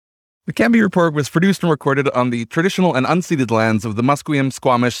The Canby Report was produced and recorded on the traditional and unceded lands of the Musqueam,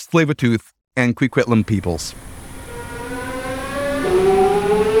 Squamish, Tsleil-Waututh, and Coquitlam peoples.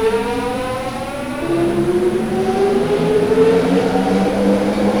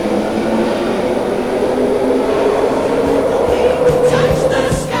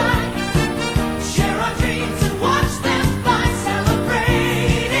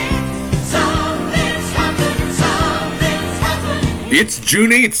 It's June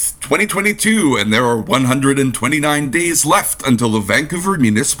 8th, 2022, and there are 129 days left until the Vancouver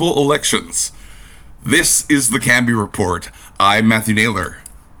municipal elections. This is the Canby Report. I'm Matthew Naylor.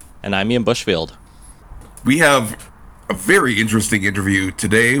 And I'm Ian Bushfield. We have a very interesting interview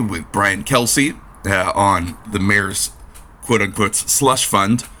today with Brian Kelsey on the mayor's quote-unquote slush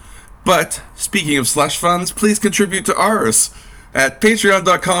fund. But speaking of slush funds, please contribute to ours at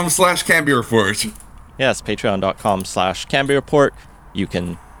patreon.com/Canby Report. Yes, patreon.com/Canby Report. You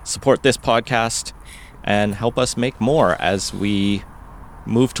can support this podcast and help us make more as we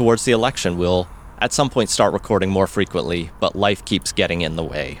move towards the election. We'll at some point start recording more frequently, but life keeps getting in the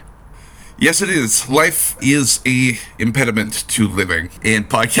way. Yes, it is. Life is a impediment to living and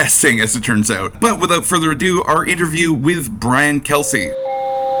podcasting, as it turns out. But without further ado, our interview with Brian Kelsey.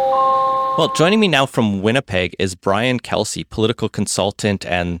 Well, joining me now from Winnipeg is Brian Kelsey, political consultant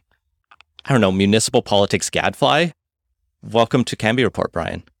and, municipal politics gadfly. Welcome to Canby Report,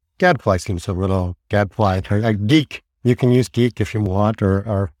 Brian. Gadfly seems a little gadfly. Geek. You can use geek if you want,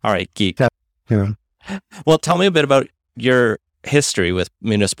 or all right, geek. Well, tell me a bit about your history with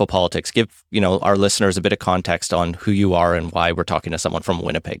municipal politics. Give our listeners a bit of context on who you are and why we're talking to someone from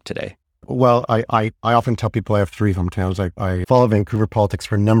Winnipeg today. Well, I often tell people I have three hometowns. I follow Vancouver politics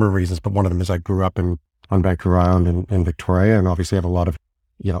for a number of reasons, but one of them is I grew up on Vancouver Island in Victoria, and obviously have a lot of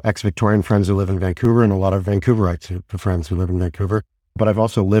ex-Victorian friends who live in Vancouver and a lot of Vancouverites friends who live in Vancouver. But I've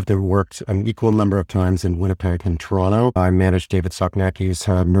also lived and worked an equal number of times in Winnipeg and Toronto. I managed David Soknacki's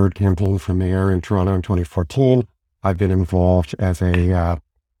NERD campaign for mayor in Toronto in 2014. I've been involved as a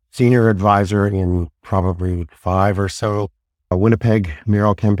senior advisor in probably 5 or so Winnipeg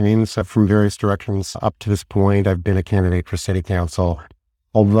mayoral campaigns from various directions. Up to this point, I've been a candidate for city council.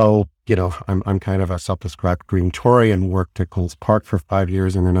 Although, I'm kind of a self-described Green Tory and worked at Queen's Park for 5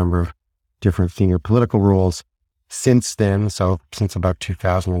 years in a number of different senior political roles. Since then, so since about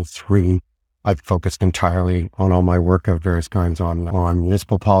 2003, I've focused entirely on all my work of various kinds on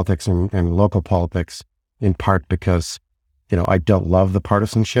municipal politics and local politics, in part because, I don't love the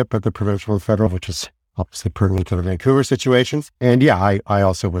partisanship at the provincial and federal, which is obviously pertinent to the Vancouver situations. And I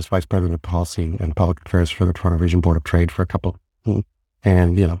also was vice president of policy and public affairs for the Toronto Region Board of Trade for a couple.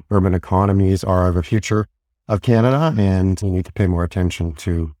 And, urban economies are the future of Canada, and we need to pay more attention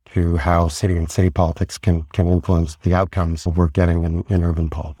to how city and city politics can influence the outcomes of we're getting in urban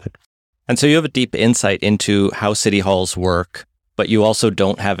politics. And so you have a deep insight into how city halls work, but you also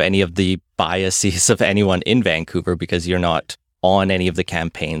don't have any of the biases of anyone in Vancouver because you're not on any of the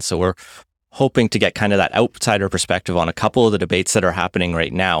campaigns. So we're hoping to get kind of that outsider perspective on a couple of the debates that are happening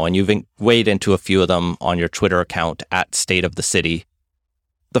right now. And you've weighed into a few of them on your Twitter account at State of the City.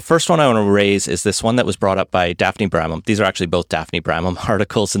 The first one I want to raise is this one that was brought up by Daphne Bramham. These are actually both Daphne Bramham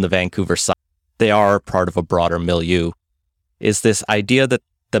articles in the Vancouver Sun. They are part of a broader milieu. Is this idea that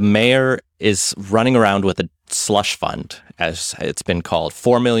the mayor is running around with a slush fund, as it's been called,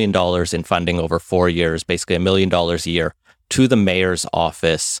 $4 million in funding over 4 years, basically $1 million a year, to the mayor's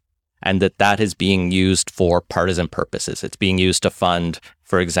office, and that is being used for partisan purposes. It's being used to fund,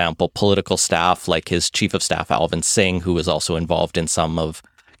 for example, political staff like his chief of staff, Alvin Singh, who was also involved in some of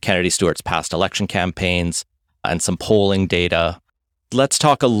Kennedy Stewart's past election campaigns and some polling data. Let's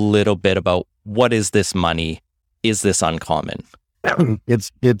talk a little bit about what is this money? Is this uncommon?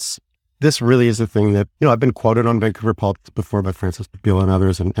 This really is a thing that, I've been quoted on Vancouver politics before by Francis Beale and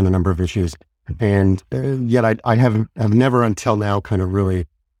others and a number of issues. And yet I have never until now kind of really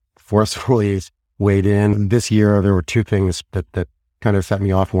forcefully weighed in. This year, there were two things that kind of set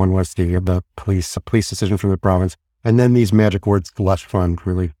me off. One was the police decision from the province. And then these magic words, slush fund,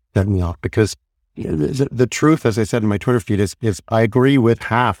 really set me off because the truth, as I said in my Twitter feed, is I agree with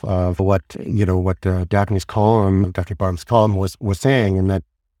half of what Daphne Bramham's column was saying, and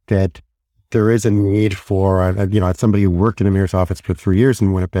that there is a need for as somebody who worked in a mayor's office for 3 years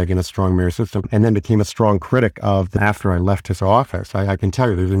in Winnipeg in a strong mayor system, and then became a strong critic of after I left his office. I can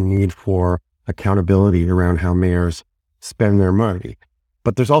tell you there's a need for accountability around how mayors spend their money.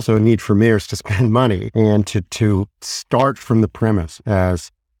 But there's also a need for mayors to spend money and to start from the premise,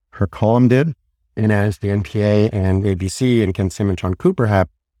 as her column did, and as the NPA and ABC and Ken Sim and John Cooper have,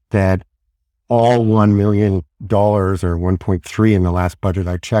 that all $1 million or 1.3 in the last budget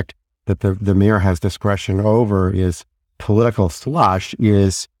I checked that the mayor has discretion over is political slush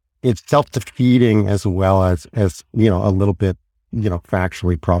is it's self-defeating as well as a little bit,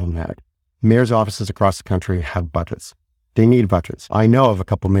 factually problematic. Mayor's offices across the country have budgets. They need budgets. I know of a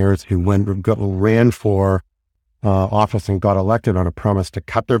couple mayors who ran for office and got elected on a promise to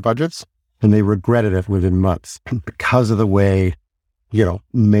cut their budgets, and they regretted it within months because of the way,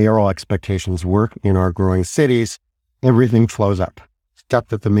 mayoral expectations work in our growing cities. Everything flows up. Stuff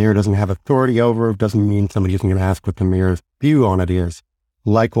that the mayor doesn't have authority over doesn't mean somebody isn't going to ask what the mayor's view on it is.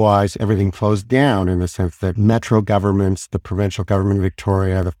 Likewise, everything flows down in the sense that metro governments, the provincial government of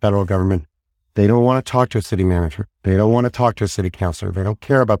Victoria, the federal government, they don't want to talk to a city manager. They don't want to talk to a city councillor. They don't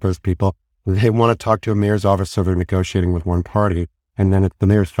care about those people. They want to talk to a mayor's office, so they're negotiating with one party. And then it's the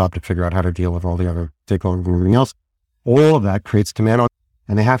mayor's job to figure out how to deal with all the other stakeholders and everything else. All of that creates demand on,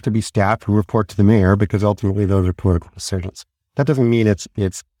 and they have to be staff who report to the mayor because ultimately those are political decisions. That doesn't mean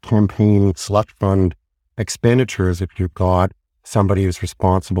it's campaign slush fund expenditures if you've got somebody who's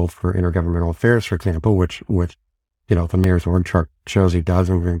responsible for intergovernmental affairs, for example, which the mayor's org chart shows he does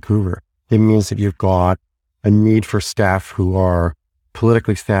in Vancouver. It means that you've got a need for staff who are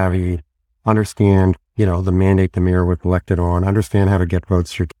politically savvy, understand, the mandate the mayor was elected on, understand how to get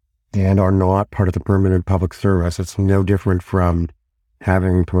votes through, and are not part of the permanent public service. It's no different from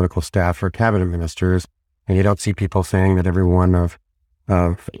having political staff or cabinet ministers. And you don't see people saying that every one of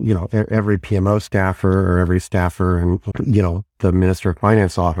every PMO staffer or every staffer in, the Minister of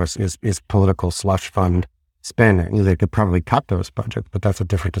Finance office is political slush fund spending. They could probably cut those budgets, but that's a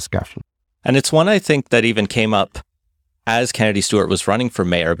different discussion. And it's one I think that even came up as Kennedy Stewart was running for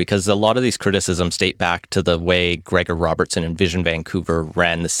mayor, because a lot of these criticisms date back to the way Gregor Robertson and Vision Vancouver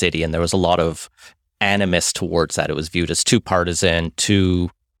ran the city. And there was a lot of animus towards that. It was viewed as too partisan,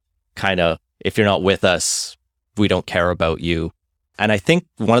 too kind of, if you're not with us, we don't care about you. And I think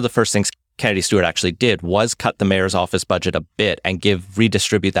one of the first things Kennedy Stewart actually did was cut the mayor's office budget a bit and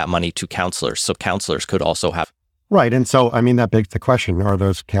redistribute that money to councillors, so councillors could also have. Right. And so, that begs the question, are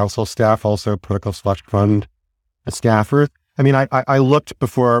those council staff also political slush fund staffers? I looked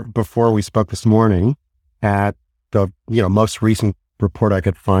before we spoke this morning at the, most recent report I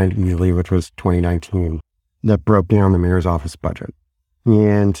could find easily, which was 2019, that broke down the mayor's office budget.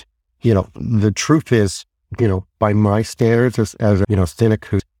 And, the truth is, by my standards as a cynic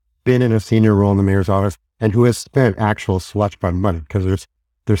who's been in a senior role in the mayor's office and who has spent actual slush fund money, because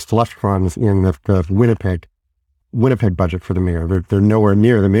there's slush funds in the Winnipeg budget for the mayor. They're nowhere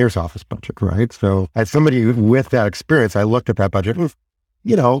near the mayor's office budget, right? So as somebody with that experience, I looked at that budget.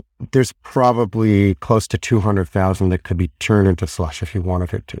 There's probably close to $200,000 that could be turned into slush if you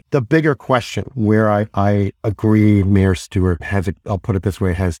wanted it to. The bigger question where I agree Mayor Stewart I'll put it this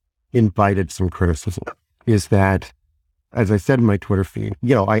way, has invited some criticism is that, as I said in my Twitter feed,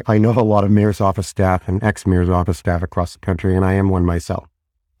 I know a lot of mayor's office staff and ex-mayor's office staff across the country, and I am one myself.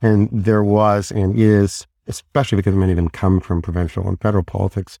 And there was and is, especially because many of them come from provincial and federal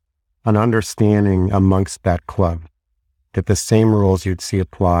politics, an understanding amongst that club that the same rules you'd see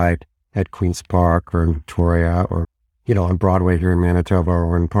applied at Queen's Park or in Victoria or, on Broadway here in Manitoba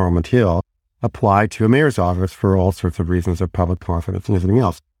or in Parliament Hill apply to a mayor's office for all sorts of reasons of public confidence and everything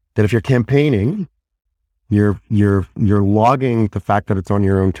else. That if you're campaigning, you're logging the fact that it's on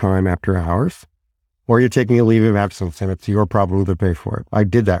your own time after hours, or you're taking a leave of absence and it's your problem to pay for it. I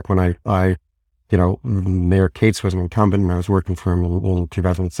did that when Mayor Cates was an incumbent and I was working for him in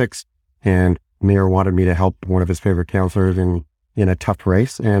 2006, and Mayor wanted me to help one of his favorite councillors in a tough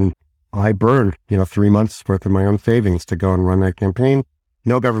race. And I burned, 3 months worth of my own savings to go and run that campaign.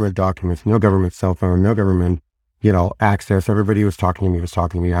 No government documents, no government cell phone, no government, access. Everybody was talking to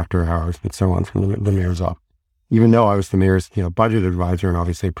me after hours and so on from the mayor's office. Even though I was the mayor's, budget advisor and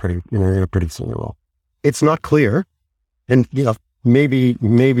obviously in a pretty senior role. It's not clear. And, maybe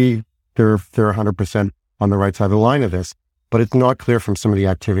they're 100% on the right side of the line of this, but it's not clear from some of the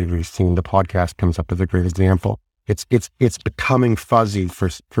activity we've seen. The podcast comes up as a great example. It's becoming fuzzy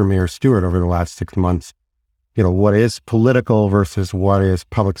for Mayor Stewart over the last 6 months. What is political versus what is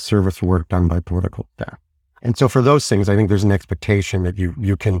public service work done by political staff. And so for those things, I think there's an expectation that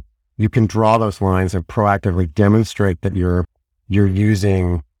you can draw those lines and proactively demonstrate that you're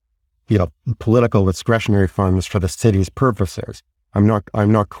using, political discretionary funds for the city's purposes. I'm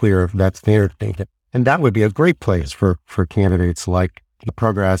not clear if that's standard thinking. And that would be a great place for candidates like the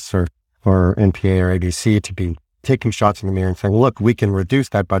Progress or NPA or ABC to be taking shots in the mirror and saying, look, we can reduce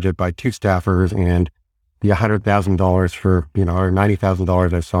that budget by 2 staffers and the $100,000 for, or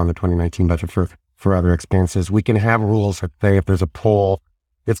 $90,000 I saw in the 2019 budget for other expenses. We can have rules that say if there's a poll,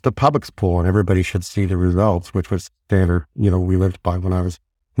 it's the public's poll and everybody should see the results, which was standard, we lived by when I was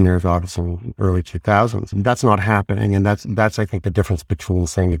mayor's office in early 2000s. And that's not happening. And that's, I think, the difference between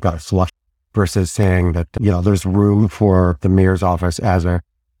saying you've got a slush versus saying that, there's room for the mayor's office as a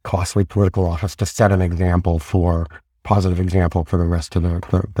costly political office to set an positive example for the rest of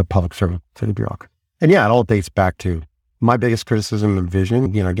the public servant city bureaucracy. And yeah, it all dates back to my biggest criticism of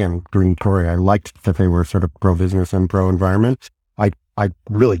Vision. Again, Green Tory, I liked that they were sort of pro-business and pro-environment. I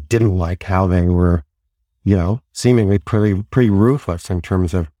really didn't like how they were, seemingly pretty ruthless in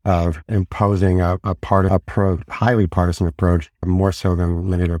terms of imposing a highly partisan approach, more so than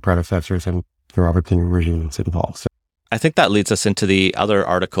many of their predecessors in the Robert King regime in City Hall. So, I think that leads us into the other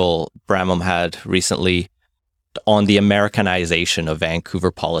article Bramham had recently on the Americanization of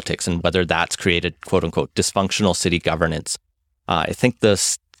Vancouver politics and whether that's created, quote unquote, dysfunctional city governance. I think the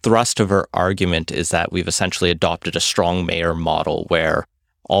thrust of her argument is that we've essentially adopted a strong mayor model where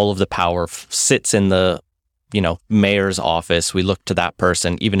all of the power sits in the, mayor's office. We look to that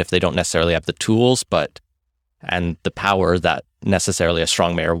person, even if they don't necessarily have the tools, and the power that necessarily a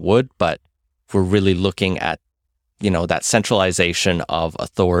strong mayor would, but we're really looking at, that centralization of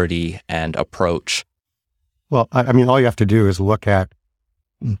authority and approach. Well, all you have to do is look at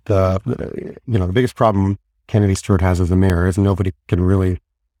the biggest problem Kennedy Stewart has as a mayor is nobody can really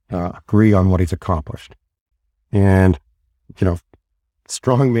agree on what he's accomplished. And,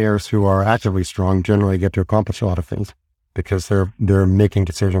 strong mayors who are actively strong generally get to accomplish a lot of things because they're making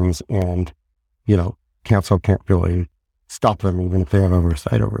decisions and, council can't really stop them even if they have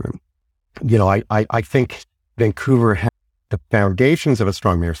oversight over them. I think Vancouver has the foundations of a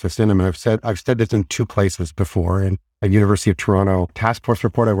strong mayor system. And I've said this in two places before. In a University of Toronto task force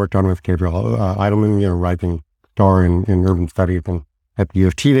report I worked on with Gabriel Eidelman, rising star in urban studies and at the U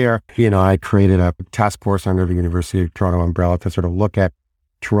of T there, he and I created a task force under the University of Toronto umbrella to sort of look at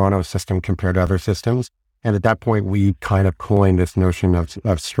Toronto's system compared to other systems. And at that point, we kind of coined this notion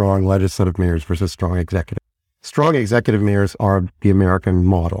of strong legislative mayors versus strong executive. Strong executive mayors are the American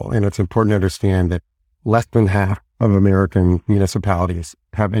model. And it's important to understand that less than half of American municipalities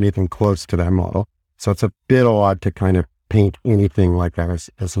have anything close to that model. So it's a bit odd to kind of paint anything like that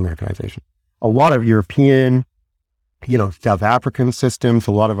as Americanization. A lot of European, South African systems,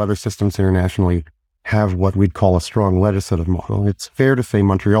 a lot of other systems internationally have what we'd call a strong legislative model. It's fair to say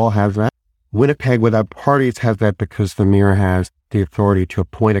Montreal has that. Winnipeg, without parties, has that because the mayor has the authority to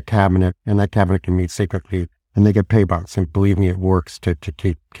appoint a cabinet, and that cabinet can meet secretly, and they get pay bumps. And believe me, it works to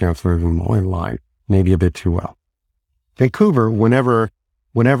keep councillors in line, maybe a bit too well. Vancouver, whenever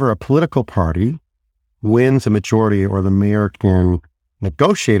a political party wins a majority or the mayor can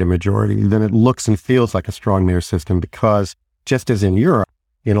negotiate a majority, then it looks and feels like a strong mayor system because just as in Europe,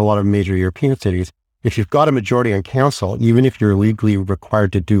 in a lot of major European cities, if you've got a majority on council, even if you're legally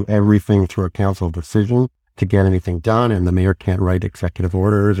required to do everything through a council decision to get anything done and the mayor can't write executive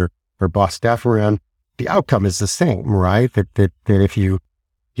orders or boss staff around, the outcome is the same, right? That if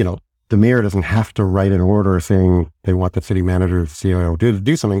the mayor doesn't have to write an order saying they want the city manager or the CIO to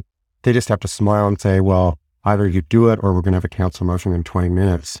do something. They just have to smile and say, well, either you do it or we're going to have a council motion in 20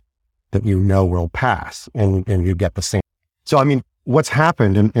 minutes that will pass and you get the same. So, what's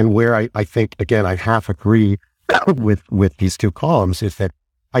happened and where I think, again, I half agree with these two columns is that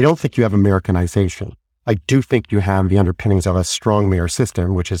I don't think you have Americanization. I do think you have the underpinnings of a strong mayor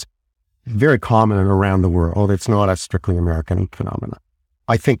system, which is very common around the world. It's not a strictly American phenomenon.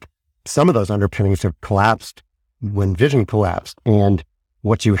 I think some of those underpinnings have collapsed when Vision collapsed. And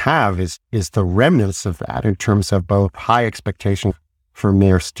what you have is the remnants of that in terms of both high expectations for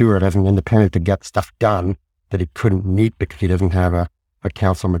Mayor Stewart as an independent to get stuff done that he couldn't meet because he doesn't have a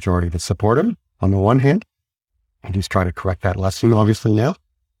council majority to support him on the one hand. And he's trying to correct that lesson, obviously, now.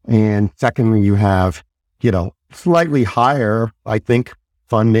 And secondly, you have, slightly higher, I think,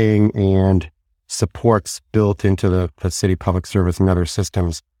 funding and supports built into the city public service and other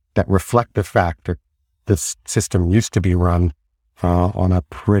systems that reflect the fact that this system used to be run on a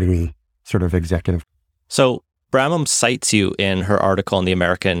pretty sort of executive. So Bramham cites you in her article on the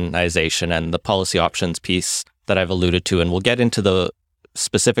Americanization and the policy options piece that I've alluded to, and we'll get into the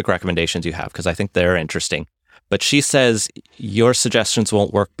specific recommendations you have because I think they're interesting. But she says your suggestions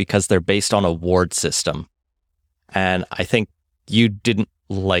won't work because they're based on a ward system. And I think you didn't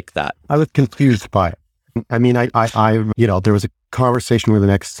like that. I was confused by it. I there was a conversation with an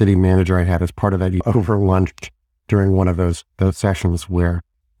ex-city manager I had as part of that over lunch during one of those sessions where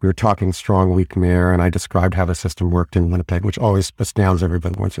we were talking strong, weak mayor, and I described how the system worked in Winnipeg, which always astounds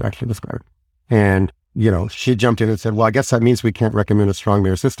everybody once you actually describe it. And, she jumped in and said, well, I guess that means we can't recommend a strong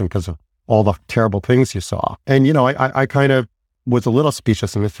mayor system because of all the terrible things you saw. And, I kind of was a little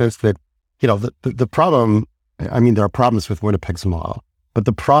specious in the sense that, the problem, there are problems with Winnipeg's model. But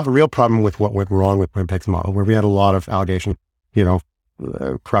the real problem with what went wrong with Winnipeg's model, where we had a lot of allegation,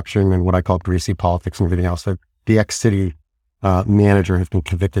 corruption and what I call greasy politics and everything else, that the ex-city manager has been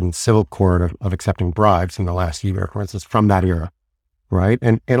convicted in civil court of accepting bribes in the last year, for instance, from that era, right?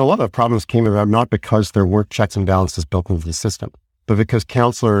 And a lot of the problems came about not because there weren't checks and balances built into the system, but because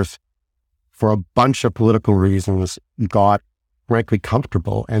councillors, for a bunch of political reasons, got frankly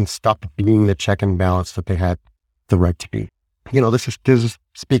comfortable and stopped being the check and balance that they had the right to be. This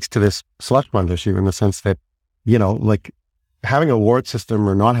speaks to this slush fund issue in the sense that, like having a ward system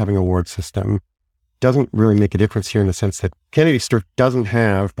or not having a ward system doesn't really make a difference here in the sense that Kennedy Stewart doesn't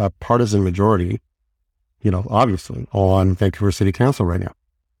have a partisan majority, obviously on Vancouver City Council right now.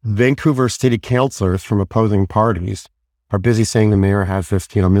 Vancouver City councillors from opposing parties are busy saying the mayor has this,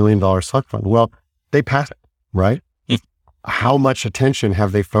 $1 million slush fund. Well, they pass it, right? How much attention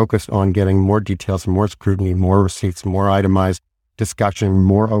have they focused on getting more details, more scrutiny, more receipts, more itemized discussion,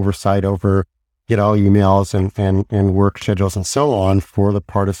 more oversight over, emails and work schedules and so on for the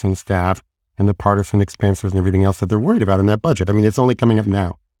partisan staff and the partisan expenses and everything else that they're worried about in that budget? I mean, it's only coming up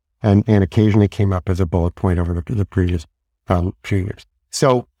now and occasionally came up as a bullet point over the previous few years.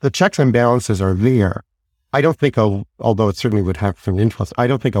 So the checks and balances are there. I don't think, although it certainly would have some influence, I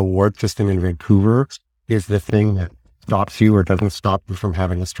don't think a ward system in Vancouver is the thing that stops you or doesn't stop you from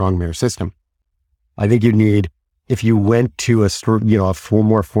having a strong mayor system. I think you need, if you went to a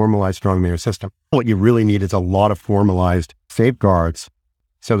more formalized strong mayor system, what you really need is a lot of formalized safeguards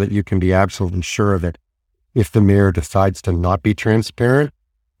so that you can be absolutely sure that if the mayor decides to not be transparent,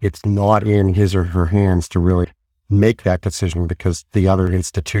 it's not in his or her hands to really make that decision, because the other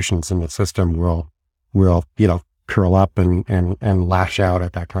institutions in the system will curl up and lash out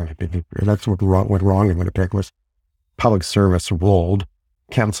at that kind of behavior. That's what went wrong in Winnipeg was public service rolled,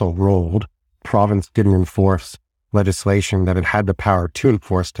 council rolled, province didn't enforce legislation that it had the power to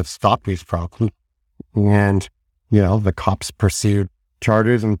enforce to stop these problems. And, the cops pursued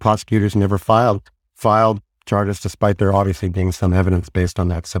charges and prosecutors never filed charges despite there obviously being some evidence based on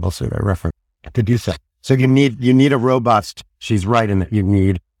that civil suit I referenced to do so. So you need a robust, she's right in that you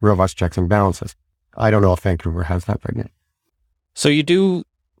need robust checks and balances. I don't know if Vancouver has that right now. So you do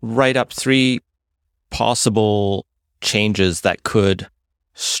write up 3 possible changes that could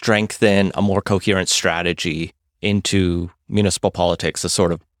strengthen a more coherent strategy into municipal politics,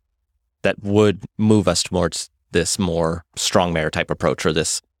 that would move us towards this more strong mayor type approach, or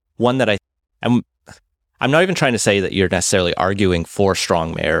this one that I'm not even trying to say that you're necessarily arguing for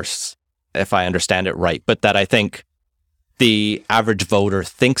strong mayors, if I understand it right, but that I think the average voter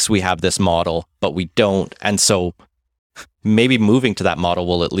thinks we have this model, but we don't. And so maybe moving to that model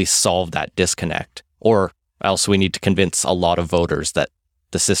will at least solve that disconnect, or else we need to convince a lot of voters that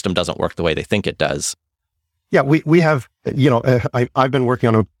the system doesn't work the way they think it does. Yeah, we have, I've been working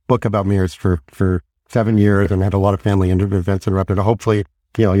on a book about mayors for 7 years and had a lot of family events interrupted. Hopefully,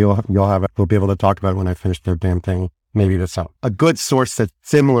 we'll be able to talk about it when I finish the damn thing, maybe this summer. A good source that's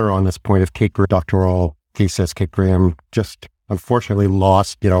similar on this point is doctoral thesis. Kate Graham just unfortunately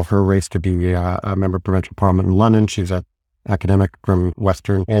lost, her race to be a member of provincial parliament in London. She's an academic from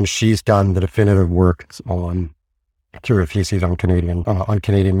Western, and she's done the definitive work on through a thesis on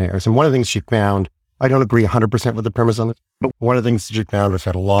Canadian mayors. And one of the things she found, I don't agree 100% with the premise on it, but one of the things she found was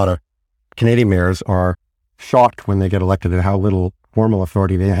that a lot of Canadian mayors are shocked when they get elected at how little formal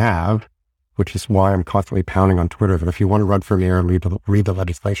authority they have, which is why I'm constantly pounding on Twitter that if you want to run for mayor, read the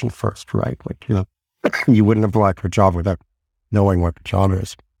legislation first, right? You wouldn't apply for a job without knowing what the job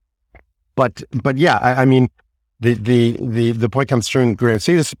is. But yeah, I mean, the point comes through in Graham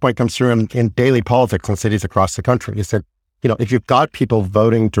Cedars' point comes through in daily politics in cities across the country. Is that, if you've got people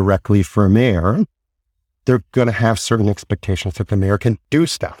voting directly for a mayor, they're going to have certain expectations that the mayor can do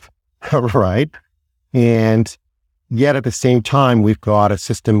stuff, right? And yet at the same time, we've got a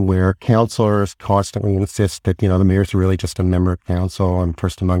system where councillors constantly insist that, the mayor's really just a member of council and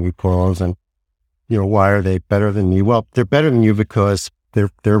first among equals. And, why are they better than you? Well, they're better than you because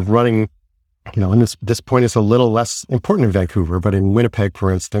they're running, and this point is a little less important in Vancouver, but in Winnipeg,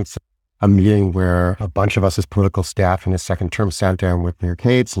 for instance, a meeting where a bunch of us as political staff in his second term sat down with Mayor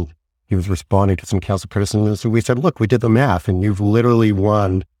Cates, and he was responding to some council criticism. So we said, look, we did the math and you've literally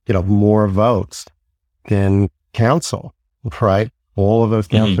won, more votes than council, right? All of those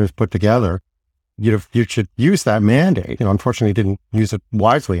councillors put together. You should use that mandate. Unfortunately, didn't use it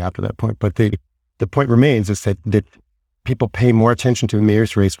wisely after that point. But the point remains is that people pay more attention to the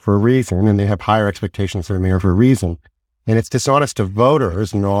mayor's race for a reason, and they have higher expectations of the mayor for a reason. And it's dishonest to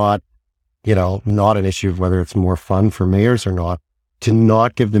voters, not an issue of whether it's more fun for mayors or not, to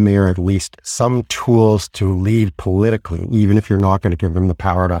not give the mayor at least some tools to lead politically, even if you're not going to give them the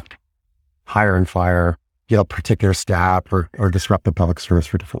power to hire and fire, particular staff or disrupt the public service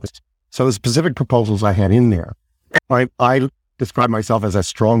for different reasons. So the specific proposals I had in there, I describe myself as a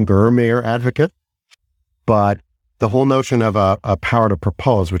stronger mayor advocate, but the whole notion of a power to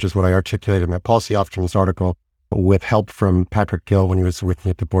propose, which is what I articulated in my policy options article with help from Patrick Gill when he was with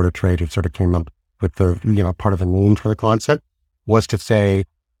me at the Board of Trade, who sort of came up with the, part of the name for the concept, was to say,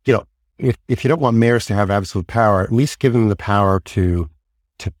 if you don't want mayors to have absolute power, at least give them the power to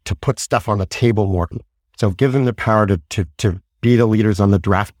put stuff on the table more. So give them the power to be the leaders on the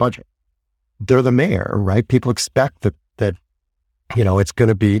draft budget. They're the mayor, right? People expect that it's going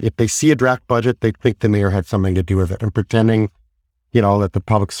to be, if they see a draft budget, they think the mayor had something to do with it. And pretending, that the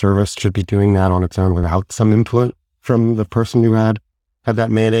public service should be doing that on its own without some input from the person who had that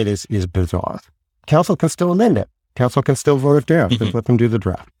mandate is bizarre. Council can still amend it. Council can still vote it down. Just let them do the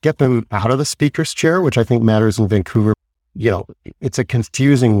draft. Get them out of the speaker's chair, which I think matters in Vancouver. It's a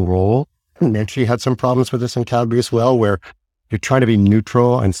confusing role. And Nenshi had some problems with this in Calgary as well, where you're trying to be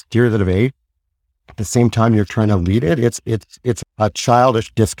neutral and steer the debate. At the same time, you're trying to lead it. It's a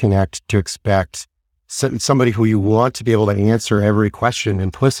childish disconnect to expect somebody who you want to be able to answer every question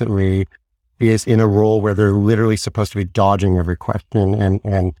implicitly is in a role where they're literally supposed to be dodging every question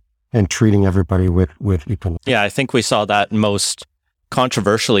and treating everybody with equal. Yeah, I think we saw that most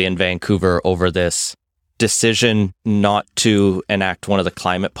controversially in Vancouver over this decision not to enact one of the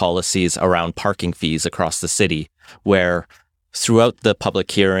climate policies around parking fees across the city, where throughout the public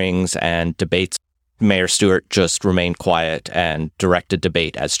hearings and debates, Mayor Stewart just remained quiet and directed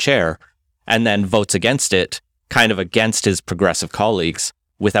debate as chair, and then votes against it, kind of against his progressive colleagues,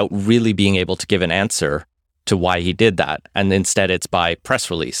 without really being able to give an answer to why he did that. And instead it's by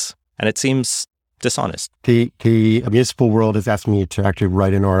press release. And it seems dishonest. The municipal world has asked me to actually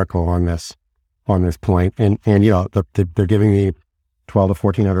write an article on this point. And they're giving me 12 to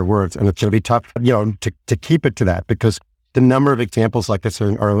 1,400 words, and it's going to be tough, to keep it to that, because the number of examples like this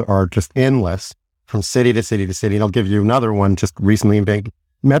are just endless from city to city to city. And I'll give you another one just recently in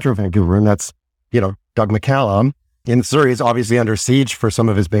Metro Vancouver, and that's, Doug McCallum in Surrey is obviously under siege for some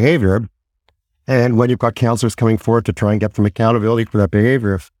of his behavior. And when you've got councillors coming forward to try and get some accountability for that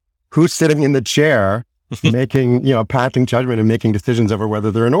behavior, who's sitting in the chair making, passing judgment and making decisions over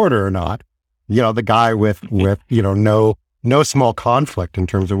whether they're in order or not? The guy with no small conflict in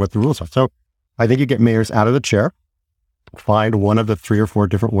terms of what the rules are. So I think you get mayors out of the chair, find one of the 3 or 4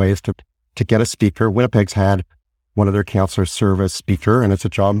 different ways to get a speaker. Winnipeg's had one of their councillors serve as speaker, and it's a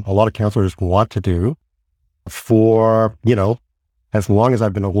job a lot of councillors want to do for, as long as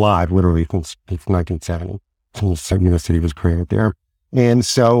I've been alive, literally since 1970, since the city was created there. And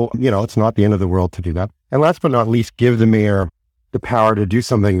so, it's not the end of the world to do that. And last but not least, give the mayor the power to do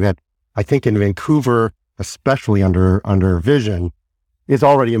something that I think in Vancouver, especially under vision, is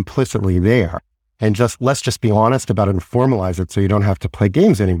already implicitly there. And let's just be honest about it and formalize it so you don't have to play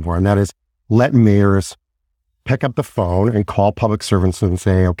games anymore. And that is, let mayors pick up the phone and call public servants and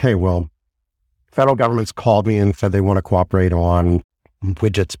say, okay, well, federal government's called me and said they want to cooperate on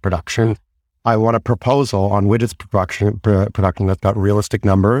widgets production. I want a proposal on widgets production that's got realistic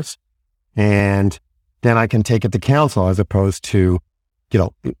numbers. And then I can take it to council, as opposed to,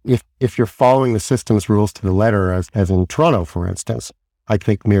 if you're following the system's rules to the letter, as in Toronto, for instance, I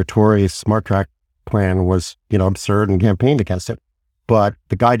think Mayor Tory's Smart Track plan was, absurd and campaigned against it. But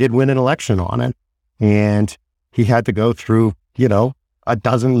the guy did win an election on it, and he had to go through, a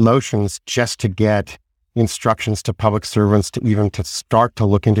dozen motions just to get instructions to public servants to start to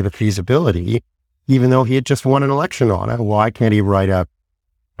look into the feasibility, even though he had just won an election on it. Why can't he write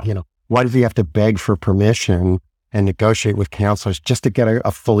why does he have to beg for permission and negotiate with councillors just to get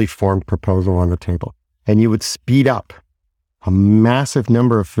a fully formed proposal on the table? And you would speed up a massive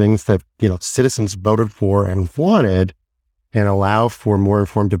number of things that, citizens voted for and wanted, and allow for more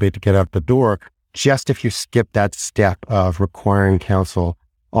informed debate to get out the door, just if you skip that step of requiring council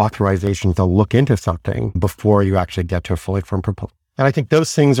authorization to look into something before you actually get to a fully formed proposal. And I think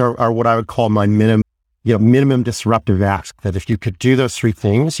those things are what I would call my minimum disruptive ask, that if you could do those 3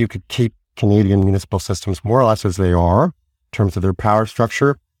 things, you could keep Canadian municipal systems more or less as they are in terms of their power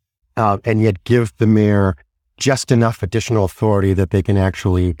structure, and yet give the mayor just enough additional authority that they can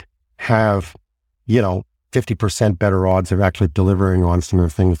actually have, 50% better odds of actually delivering on some of the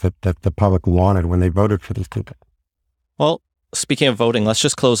things that the public wanted when they voted for these people. Well, speaking of voting, let's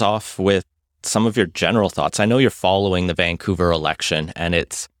just close off with some of your general thoughts. I know you're following the Vancouver election, and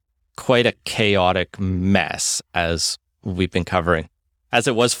it's quite a chaotic mess, as we've been covering. as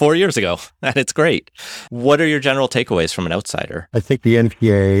it was 4 years ago. And it's great. What are your general takeaways from an outsider? I think the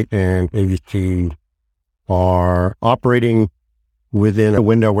NPA and ABC are operating within a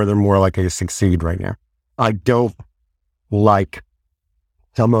window where they're more likely to succeed right now. I don't like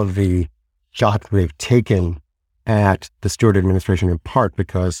some of the shots they've taken at the Stewart administration, in part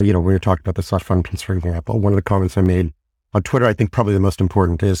because, when you're talking about the slush fund piece, for example, one of the comments I made on Twitter, I think probably the most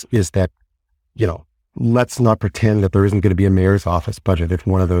important is that, let's not pretend that there isn't going to be a mayor's office budget if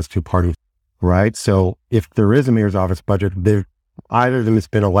one of those two parties, right? So if there is a mayor's office budget, either of them has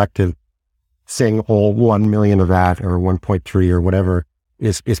been elected saying, 1 million of that or 1.3 or whatever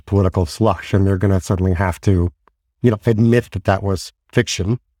is political slush. And they're going to suddenly have to, admit that was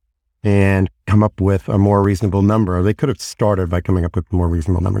fiction and come up with a more reasonable number. They could have started by coming up with a more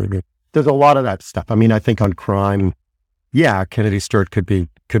reasonable number. I mean, there's a lot of that stuff. I mean, I think on crime, Kennedy Stewart could be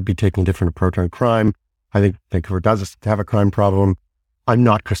taking a different approach on crime. I think Vancouver does have a crime problem. I'm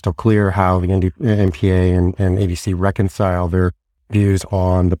not crystal clear how the NPA and ABC reconcile their views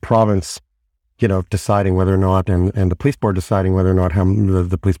on the province, deciding whether or not, and the police board deciding whether or not how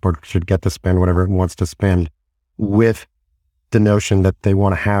the police board should get to spend whatever it wants to spend, with the notion that they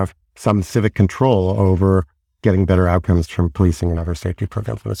want to have some civic control over getting better outcomes from policing and other safety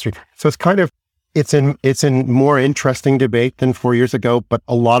programs on the street. So it's in more interesting debate than 4 years ago, but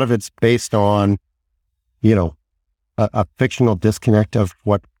a lot of it's based on, a fictional disconnect of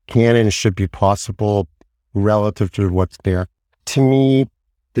what can and should be possible relative to what's there. To me,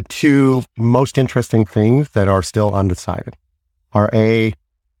 the two most interesting things that are still undecided are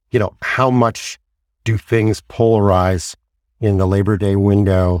how much do things polarize in the Labor Day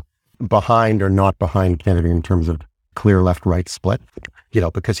window behind or not behind Kennedy in terms of clear left-right split,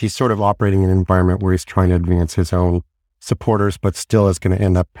 because he's sort of operating in an environment where he's trying to advance his own supporters, but still is going to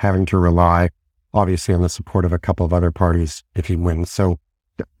end up having to rely, obviously, on the support of a couple of other parties if he wins. So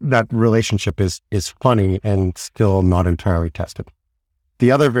that relationship is funny and still not entirely tested.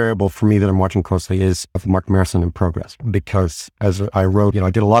 The other variable for me that I'm watching closely is of Mark Marison in Progress, because as I wrote,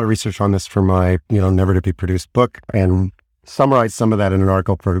 I did a lot of research on this for my, never to be produced book, and summarized some of that in an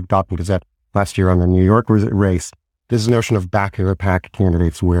article for Gotham Gazette last year on the New York race. This notion of back of the pack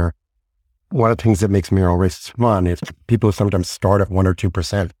candidates, where one of the things that makes mayoral races fun is people who sometimes start at 1 or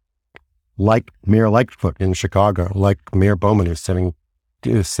 2%, like Mayor Lightfoot in Chicago, like Mayor Bowman, who's sitting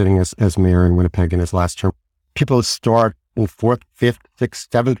as mayor in Winnipeg in his last term. People who start in 4th, 5th, 6th,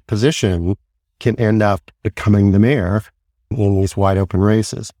 7th position can end up becoming the mayor in these wide open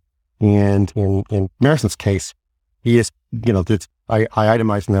races. And in Marison's case, he is, I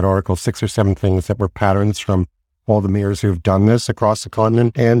itemized in that article 6 or 7 things that were patterns from all the mayors who've done this across the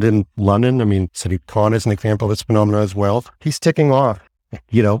continent and in London. I mean, Sadiq Khan is an example of this phenomenon as well. He's ticking off,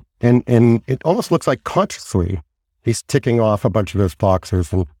 and it almost looks like consciously he's ticking off a bunch of those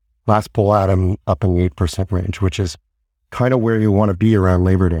boxes. And last poll at him up in the 8% range, which is kind of where you want to be around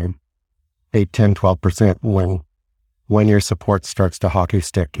Labor Day, 8, 10, 12% when your support starts to hockey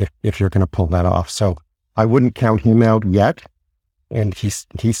stick, if you're going to pull that off. So I wouldn't count him out yet. And he's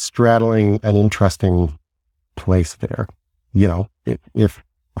straddling an interesting place there. If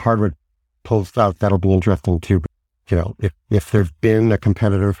Hardwood pulls out, that'll be interesting too. But, if there's been a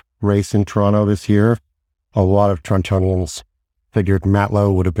competitive race in Toronto this year, a lot of Torontonians figured Josh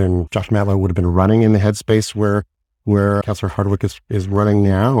Matlow would have been running in the headspace where Councillor Hardwick is running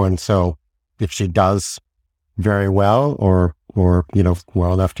now. And so if she does very well or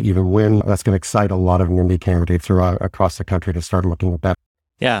well enough to even win, that's going to excite a lot of NIMBY candidates across the country to start looking at that.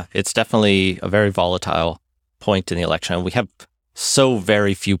 Yeah, it's definitely a very volatile point in the election. We have so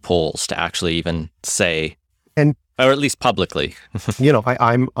very few polls to actually even say, or at least publicly.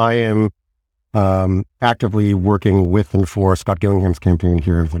 I am actively working with and for Scott Gillingham's campaign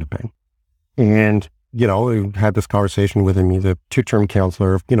here in Winnipeg. And, we had this conversation with him. He's a 2-term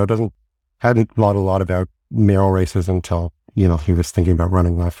councillor, hadn't thought a lot about mayoral races until, he was thinking about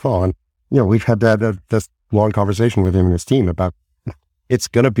running last fall. And, we've had this long conversation with him and his team about it's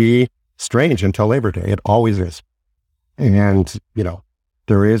going to be strange until Labor Day. It always is. And,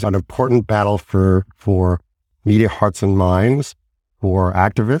 there is an important battle for media hearts and minds, for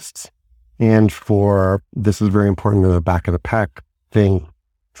activists, and for, this is very important to the back of the pack thing,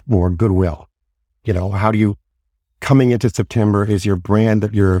 for goodwill. How do you, coming into September, is your brand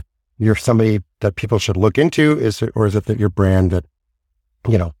that you're somebody that people should look into, or is it that your brand that,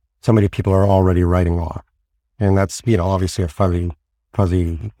 somebody people are already writing off? And that's, obviously a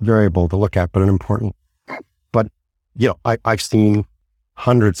fuzzy variable to look at, but an important. But, I've seen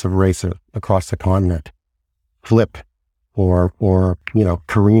hundreds of races across the continent flip or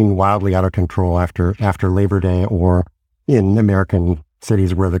careen wildly out of control after Labor Day, or in American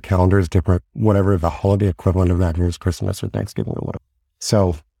cities where the calendar is different, whatever the holiday equivalent of that is, Christmas or Thanksgiving or whatever.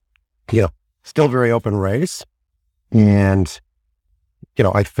 So, still very open race. And,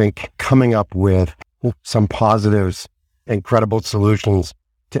 I think coming up with some positives and credible solutions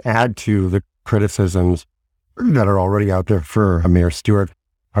to add to the criticisms that are already out there for Mayor Stewart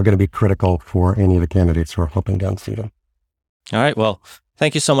are going to be critical for any of the candidates who are hoping to unseat him. All right. Well,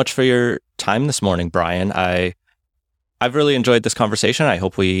 thank you so much for your time this morning, Brian. I've really enjoyed this conversation. I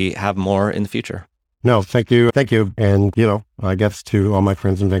hope we have more in the future. No, thank you. Thank you. And, I guess to all my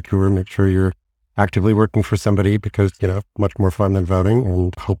friends in Vancouver, make sure you're actively working for somebody because, much more fun than voting,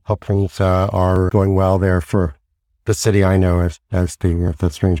 and hope things are going well there for the city I know as the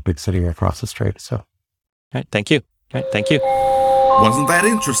strange big city across the strait. So. All right. Thank you. All right. Thank you. Wasn't that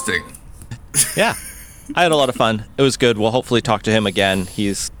interesting? Yeah. I had a lot of fun. It was good. We'll hopefully talk to him again.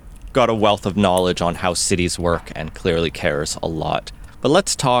 He's got a wealth of knowledge on how cities work and clearly cares a lot. But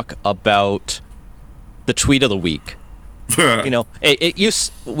let's talk about the tweet of the week.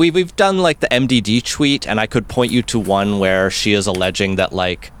 We've done like the MDD tweet, and I could point you to one where she is alleging that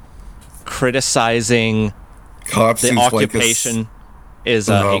criticizing Cops the occupation is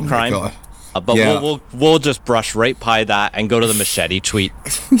a hate crime. God. But yeah. we'll just brush right by that and go to the machete tweet.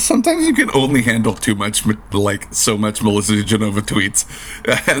 Sometimes you can only handle so much Melissa Genova tweets,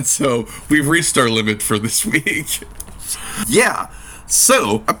 and so we've reached our limit for this week. Yeah.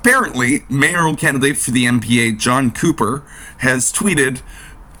 So, apparently, mayoral candidate for the MPA, John Cooper, has tweeted,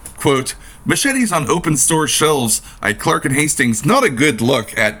 quote, "Machetes on open store shelves at Clark and Hastings, not a good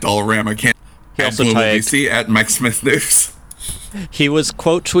look at Dollarama Canada." He also tagged at Mike Smith News. He was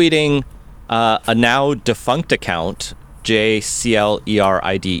quote tweeting a now defunct account, JCLERIDES.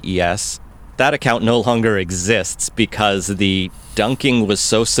 That account no longer exists because the dunking was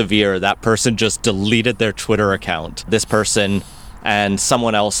so severe that person just deleted their Twitter account. This person and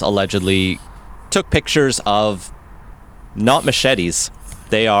someone else allegedly took pictures of not machetes.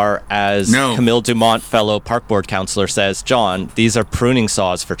 They are, as Camille Dumont, fellow park board councillor, says, "John, these are pruning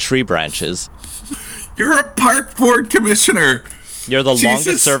saws for tree branches." You're a park board commissioner. You're the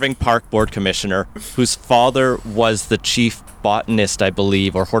longest-serving park board commissioner, whose father was the chief botanist, I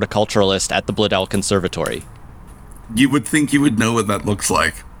believe, or horticulturalist at the Bladel Conservatory. You would think you would know what that looks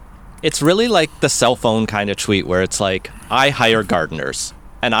like. It's really like the cell phone kind of tweet where it's like, I hire gardeners,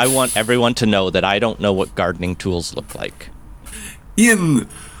 and I want everyone to know that I don't know what gardening tools look like. In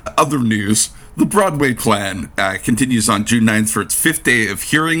other news, the Broadway plan continues on June 9th for its 5th day of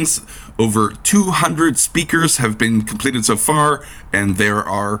hearings. Over 200 speakers have been completed so far, and there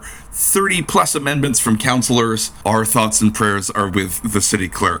are 30-plus amendments from councillors. Our thoughts and prayers are with the city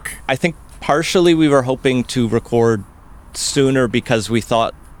clerk. I think partially we were hoping to record sooner because we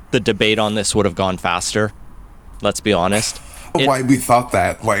thought the debate on this would have gone faster. Let's be honest. Why we thought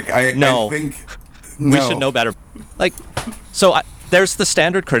that? I think... No. We should know better. There's the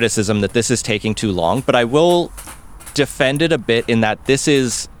standard criticism that this is taking too long, but I will defend it a bit in that this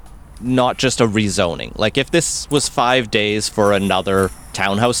is not just a rezoning. If this was 5 days for another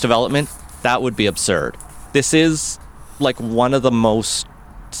townhouse development, that would be absurd. This is one of the most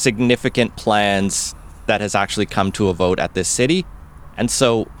significant plans that has actually come to a vote at this city. And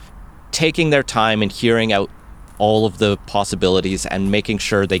so taking their time and hearing out all of the possibilities and making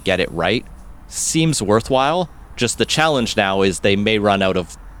sure they get it right seems worthwhile. Just the challenge now is they may run out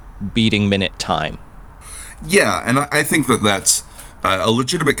of beating minute time. Yeah, and I think that's a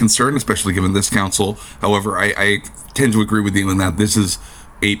legitimate concern, especially given this council. However, I tend to agree with you in that this is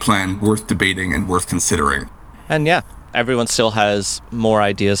a plan worth debating and worth considering. And yeah, everyone still has more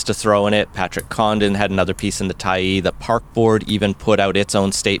ideas to throw in it. Patrick Condon had another piece in the Tyee. The park board even put out its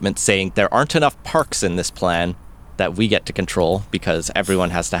own statement saying there aren't enough parks in this plan that we get to control because everyone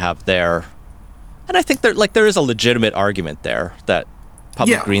has to have their... And I think there is a legitimate argument there that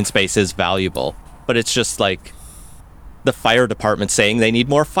public green space is valuable, but it's just the fire department saying they need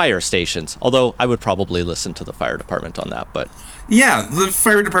more fire stations. Although I would probably listen to the fire department on that, but... Yeah, the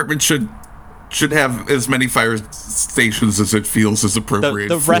fire department should have as many fire stations as it feels is appropriate.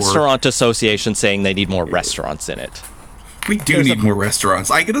 The restaurant association saying they need more restaurants in it. We need more restaurants.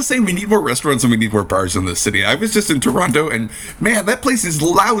 I gotta say, we need more restaurants and we need more bars in this city. I was just in Toronto, and man, that place is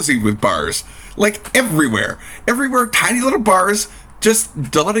lousy with bars. Everywhere, tiny little bars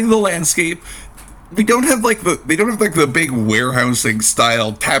just dotting the landscape. They don't have the big warehousing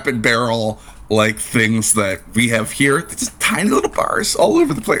style tap and barrel things that we have here. It's just tiny little bars all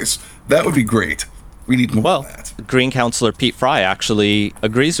over the place. That would be great. We need more of that. Green Councillor Pete Fry actually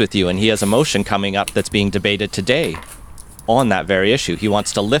agrees with you, and he has a motion coming up that's being debated today on that very issue. He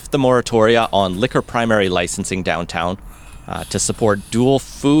wants to lift the moratoria on liquor primary licensing downtown, to support dual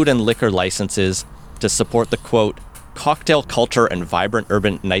food and liquor licenses to support the, quote, cocktail culture and vibrant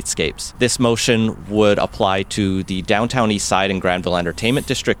urban nightscapes. This motion would apply to the downtown east side and Granville Entertainment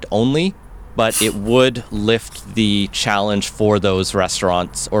District only, but it would lift the challenge for those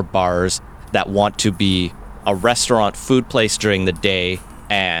restaurants or bars that want to be a restaurant food place during the day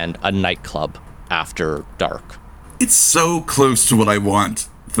and a nightclub after dark. It's so close to what I want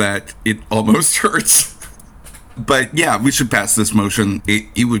that it almost hurts. But yeah, we should pass this motion.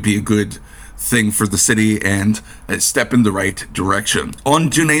 It would be a good thing for the city and a step in the right direction. On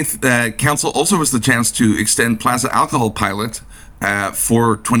June 8th, Council also has the chance to extend Plaza Alcohol Pilot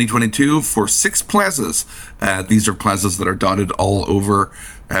for 2022 for 6 plazas. These are plazas that are dotted all over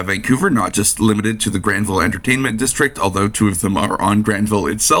Vancouver, not just limited to the Granville Entertainment District, although 2 of them are on Granville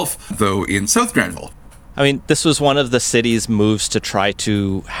itself, though in South Granville. I mean, this was one of the city's moves to try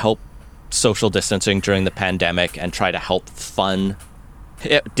to help social distancing during the pandemic and try to help fun.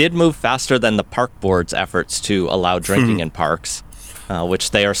 It did move faster than the park board's efforts to allow drinking in parks,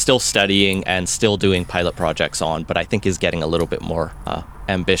 which they are still studying and still doing pilot projects on, but I think is getting a little bit more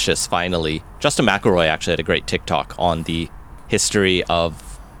ambitious finally. Justin McElroy actually had a great TikTok on the history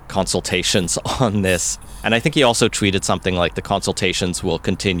of consultations on this, and I think he also tweeted something like the consultations will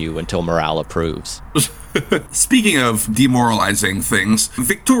continue until morale approves. Speaking of demoralizing things,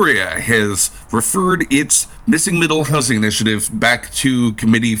 Victoria has referred its Missing Middle Housing Initiative back to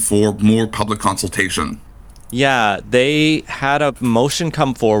committee for more public consultation. Yeah, they had a motion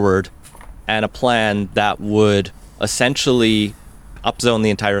come forward and a plan that would essentially upzone the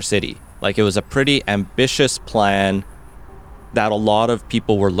entire city. Like, it was a pretty ambitious plan that a lot of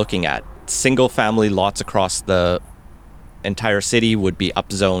people were looking at. Single family lots across the entire city would be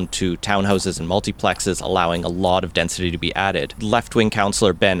upzoned to townhouses and multiplexes, allowing a lot of density to be added. Left-wing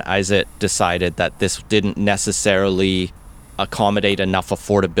councillor Ben Isett decided that this didn't necessarily accommodate enough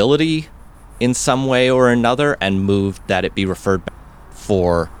affordability in some way or another and moved that it be referred back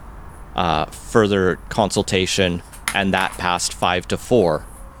for further consultation, and that passed 5-4.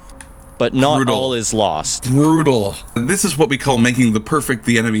 But not Brutal. all is lost. Brutal. This is what we call making the perfect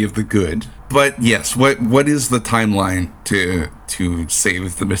the enemy of the good. But yes, what is the timeline to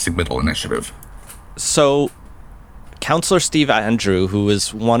save the Missing Middle Initiative? So, Councillor Steve Andrew, who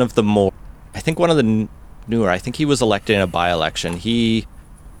is one of the more, I think one of the newer, I think he was elected in a by-election. He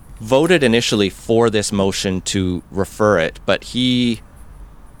voted initially for this motion to refer it, but he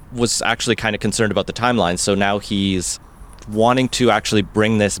was actually kind of concerned about the timeline. So now he's wanting to actually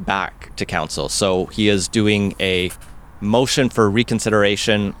bring this back to council. So he is doing a motion for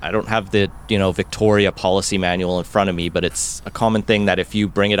reconsideration. I don't have the, Victoria policy manual in front of me, but it's a common thing that if you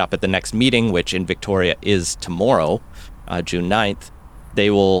bring it up at the next meeting, which in Victoria is tomorrow, June 9th,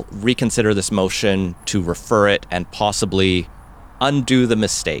 they will reconsider this motion to refer it and possibly undo the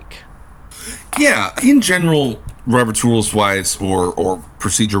mistake. Yeah, in general, Robert's Rules wise or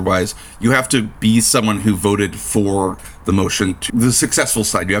procedure wise, you have to be someone who voted for the motion to the successful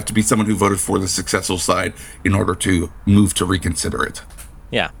side. You have to be someone who voted for the successful side in order to move to reconsider it.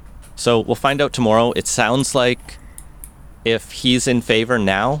 Yeah. So we'll find out tomorrow. It sounds like if he's in favor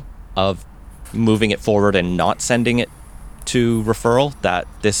now of moving it forward and not sending it to referral, that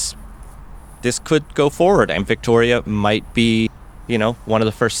this could go forward, and Victoria might be, one of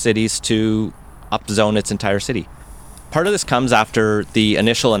the first cities to upzone its entire city. Part of this comes after the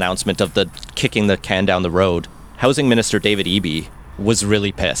initial announcement of the kicking the can down the road. Housing Minister David Eby was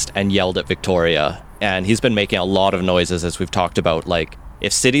really pissed and yelled at Victoria, and he's been making a lot of noises, as we've talked about. Like,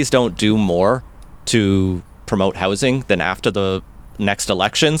 if cities don't do more to promote housing, then after the next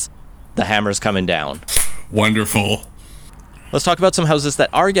elections, the hammer's coming down. Wonderful. Let's talk about some houses that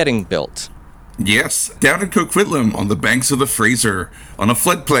are getting built. Yes, down in Coquitlam, on the banks of the Fraser, on a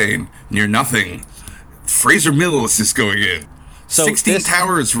floodplain, near nothing. Fraser Mills is going in. So 16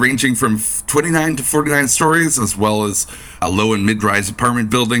 towers ranging from 29 to 49 stories, as well as low and mid-rise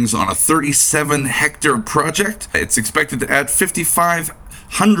apartment buildings on a 37-hectare project. It's expected to add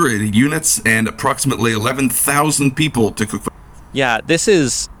 5,500 units and approximately 11,000 people to Coquitlam. Yeah, this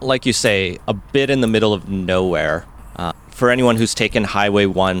is, like you say, a bit in the middle of nowhere. For anyone who's taken Highway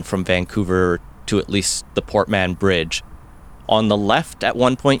 1 from Vancouver to at least the Portman Bridge, on the left at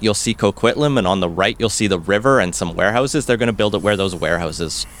one point you'll see Coquitlam, and on the right you'll see the river and some warehouses. They're going to build it where those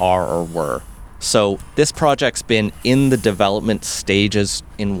warehouses are or were. So this project's been in the development stages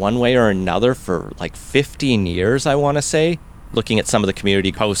in one way or another for like 15 years, I want to say. Looking at some of the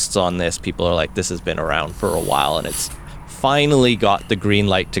community posts on this, people are like, this has been around for a while, and it's finally got the green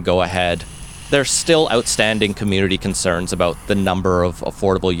light to go ahead. There's still outstanding community concerns about the number of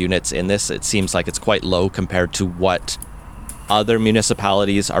affordable units in this. It seems like it's quite low compared to what other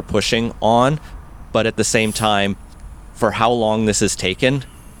municipalities are pushing on. But at the same time, for how long this has taken,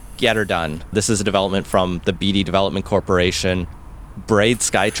 get her done. This is a development from the BD Development Corporation. Braid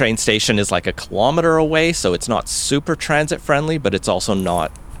SkyTrain station is like a kilometer away, so it's not super transit friendly, but it's also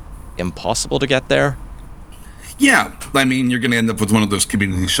not impossible to get there. Yeah, I mean, you're going to end up with one of those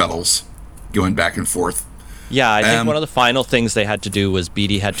community shuttles going back and forth. Yeah, I think one of the final things they had to do was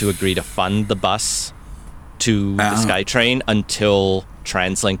BD had to agree to fund the bus to the SkyTrain until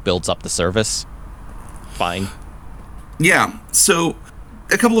TransLink builds up the service. Fine. Yeah, so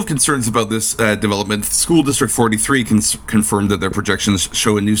a couple of concerns about this development. School District 43 confirmed that their projections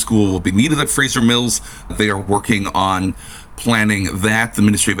show a new school will be needed at Fraser Mills. They are working on planning that. The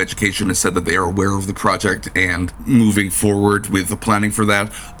Ministry of Education has said that they are aware of the project and moving forward with the planning for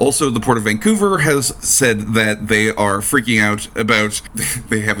that. Also, the Port of Vancouver has said that they are freaking out about,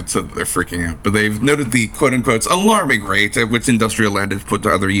 they haven't said that they're freaking out, but they've noted the quote-unquote alarming rate at which industrial land is put to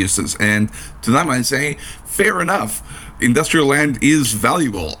other uses. And to them I say, fair enough. Industrial land is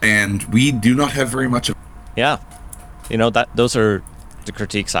valuable, and we do not have very much of it. Yeah. Those are the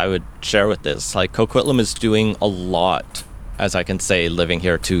critiques I would share with this. Like, Coquitlam is doing a lot, as I can say, living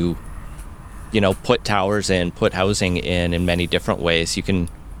here to, put towers in, put housing in many different ways. You can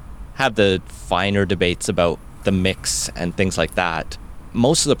have the finer debates about the mix and things like that.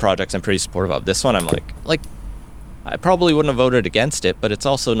 Most of the projects I'm pretty supportive of. This one I'm like, I probably wouldn't have voted against it, but it's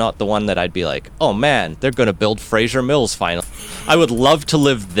also not the one that I'd be like, oh man, they're going to build Fraser Mills finally. I would love to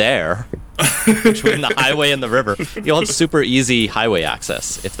live there between the highway and the river. You'll have super easy highway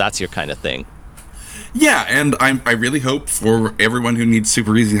access if that's your kind of thing. Yeah, and I really hope for everyone who needs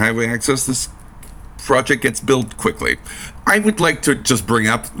super easy highway access, this project gets built quickly. I would like to just bring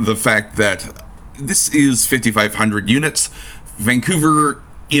up the fact that this is 5,500 units. Vancouver,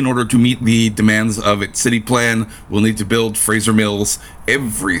 in order to meet the demands of its city plan, will need to build Fraser Mills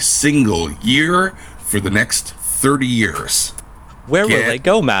every single year for the next 30 years. Where will they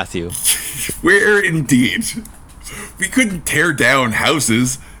go, Matthew? Where indeed? We couldn't tear down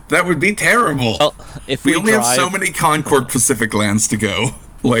houses. That would be terrible. Well, if we only have so many Concord Pacific lands to go.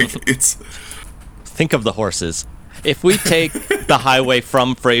 Think of the horses. If we take the highway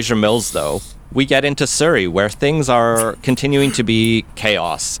from Fraser Mills, though, we get into Surrey, where things are continuing to be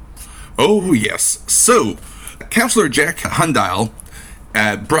chaos. Oh, yes. So, Councillor Jack Hundile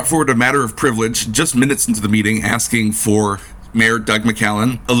brought forward a matter of privilege just minutes into the meeting, asking for Mayor Doug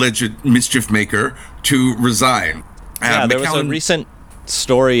McCallum, alleged mischief maker, to resign. There was a recent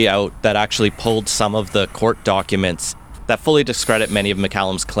story out that actually pulled some of the court documents that fully discredit many of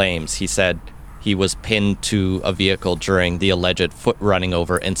McCallum's claims. He said he was pinned to a vehicle during the alleged foot running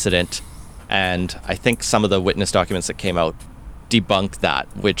over incident. And I think some of the witness documents that came out debunk that,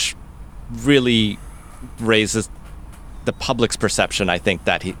 which really raises the public's perception, I think,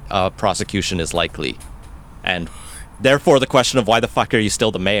 that prosecution is likely. And therefore, the question of why the fuck are you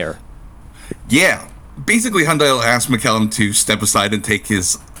still the mayor? Yeah. Basically, Hundile asked McCallum to step aside and take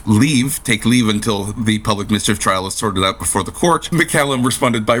leave until the public mischief trial is sorted out before the court. McCallum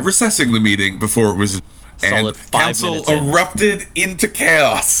responded by recessing the meeting before it was... Solid 5 minutes in. Erupted into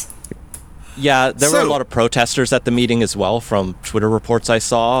chaos. Yeah, there were a lot of protesters at the meeting as well, from Twitter reports I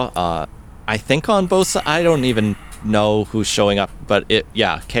saw. I think on both sides. I don't even know who's showing up, but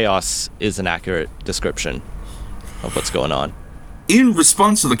chaos is an accurate description of what's going on. In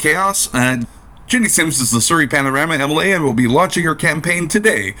response to the chaos, Jenny Sims is the Surrey Panorama MLA and will be launching her campaign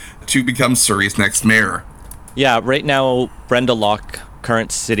today to become Surrey's next mayor. Yeah, right now, Brenda Locke,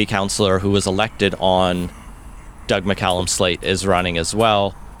 current city councillor who was elected on Doug McCallum's slate, is running as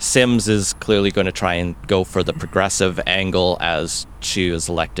well. Sims is clearly going to try and go for the progressive angle, as she was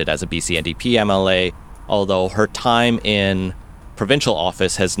elected as a BC NDP MLA, although her time in provincial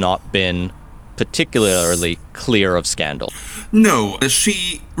office has not been particularly clear of scandal. No,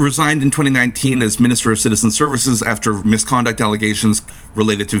 she resigned in 2019 as Minister of Citizen Services after misconduct allegations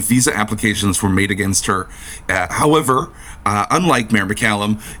related to visa applications were made against her. However, unlike Mayor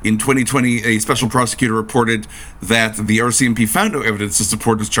McCallum, in 2020, a special prosecutor reported that the RCMP found no evidence to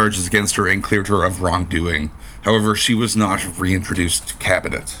support his charges against her and cleared her of wrongdoing. However, she was not reintroduced to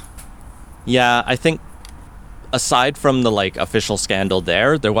cabinet. Yeah, I think aside from the official scandal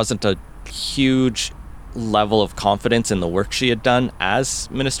there wasn't a huge level of confidence in the work she had done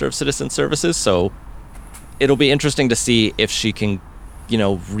as Minister of Citizen Services, so it'll be interesting to see if she can,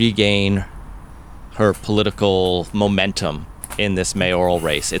 regain her political momentum in this mayoral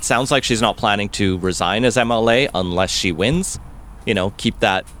race. It sounds like she's not planning to resign as MLA unless she wins. Keep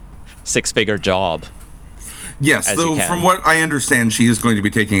that six-figure job. Yes, though from what I understand, she is going to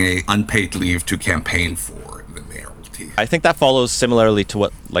be taking a unpaid leave to campaign for the mayoral I think that follows similarly to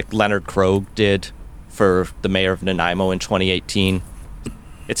what like Leonard Krogh did for the mayor of Nanaimo in 2018.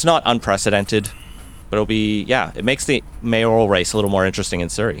 It's not unprecedented, but it makes the mayoral race a little more interesting in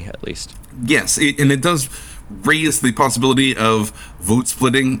Surrey, at least. Yes, and it does raise the possibility of vote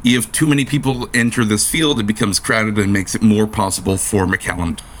splitting. If too many people enter this field, it becomes crowded and makes it more possible for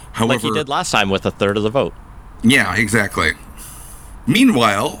McCallum. However, Like he did last time with a third of the vote. Yeah, exactly.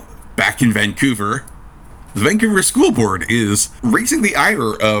 Meanwhile, back in Vancouver, the Vancouver School Board is raising the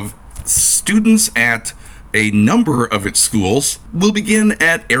ire of students at a number of its schools. We'll begin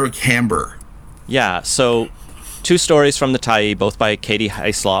at Eric Hamber. Yeah, so 2 stories from the Tyee, both by Katie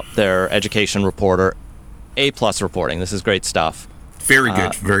Hyslop, their education reporter. A-plus reporting. This is great stuff. Very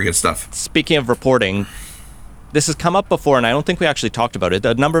good stuff. Speaking of reporting, this has come up before, and I don't think we actually talked about it.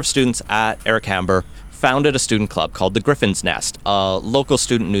 A number of students at Eric Hamber founded a student club called the Griffin's Nest, a local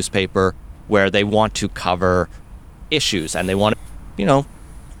student newspaper where they want to cover issues and they want to,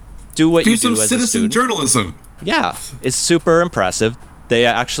 do what you do some as a citizen student. journalism. Yeah, it's super impressive. They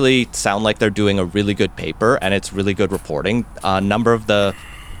actually sound like they're doing a really good paper, and it's really good reporting. A number of the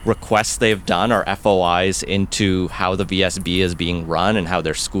requests they've done are FOIs into how the VSB is being run and how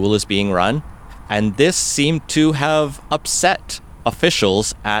their school is being run. And this seemed to have upset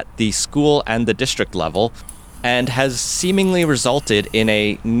officials at the school and the district level, and has seemingly resulted in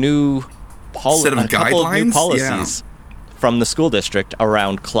a new Set of couple of new guidelines? policies from the school district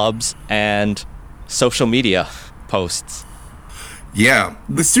around clubs and social media posts. Yeah,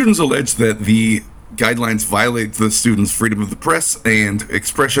 the students allege that the guidelines violate the students' freedom of the press and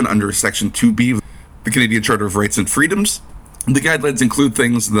expression under Section 2B of the Canadian Charter of Rights and Freedoms. The guidelines include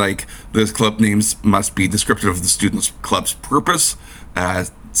things like the club names must be descriptive of the student's club's purpose,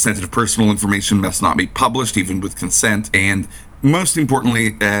 sensitive personal information must not be published, even with consent, and most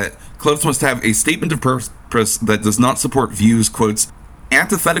importantly, clubs must have a statement of purpose that does not support views, quotes,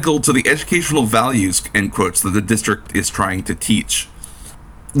 antithetical to the educational values, end quotes, that the district is trying to teach.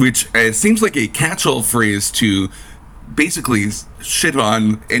 Which seems like a catch-all phrase to basically shit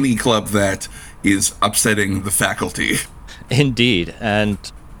on any club that is upsetting the faculty. Indeed. And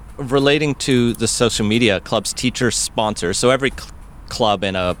relating to the social media, club's teacher sponsors. So every club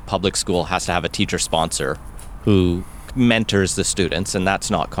in a public school has to have a teacher sponsor who mentors the students, and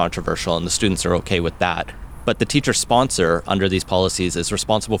that's not controversial, and the students are okay with that. But the teacher sponsor under these policies is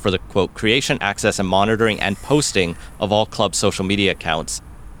responsible for the, quote, creation, access, and monitoring and posting of all club social media accounts.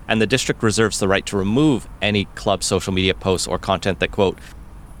 And the district reserves the right to remove any club social media posts or content that, quote,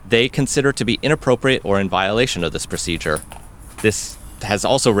 they consider to be inappropriate or in violation of this procedure. This has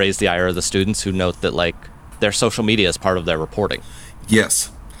also raised the ire of the students who note that, like, their social media is part of their reporting. Yes.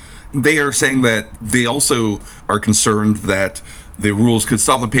 They are saying that they also are concerned that the rules could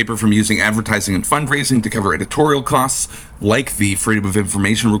stop the paper from using advertising and fundraising to cover editorial costs, like the freedom of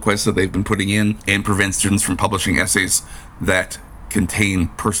information requests that they've been putting in, and prevent students from publishing essays that contain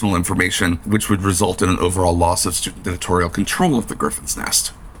personal information, which would result in an overall loss of student editorial control of the Griffin's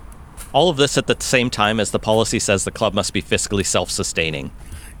Nest. All of this at the same time as the policy says the club must be fiscally self-sustaining.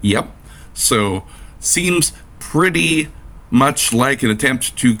 Yep. So, seems pretty much like an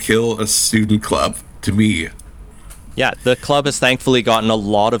attempt to kill a student club to me. Yeah, the club has thankfully gotten a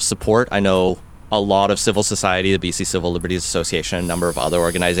lot of support. I know a lot of civil society, the BC Civil Liberties Association, a number of other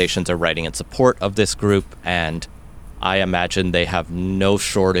organizations are writing in support of this group, and I imagine they have no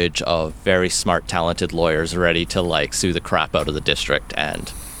shortage of very smart, talented lawyers ready to, like, sue the crap out of the district,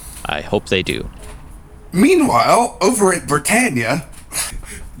 and I hope they do. Meanwhile, over at Britannia,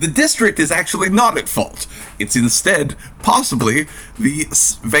 the district is actually not at fault. It's instead, possibly, the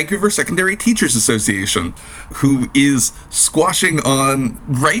Vancouver Secondary Teachers Association, who is squashing on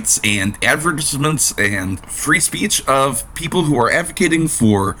rights and advertisements and free speech of people who are advocating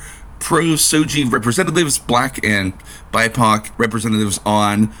for pro-SOGI representatives, Black and BIPOC representatives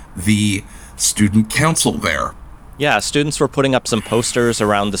on the student council there. Yeah, students were putting up some posters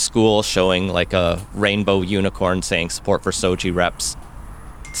around the school showing, like, a rainbow unicorn saying support for SOGI reps.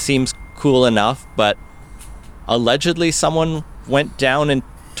 Seems cool enough, but allegedly someone went down and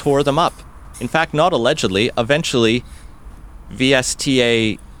tore them up. In fact, not allegedly. Eventually,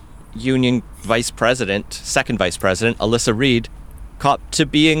 VSTA Union Vice President, second Vice President, Alyssa Reed, copped to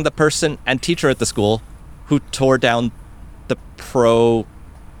being the person and teacher at the school who tore down the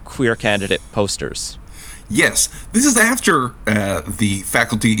pro-queer candidate posters. Yes, this is after the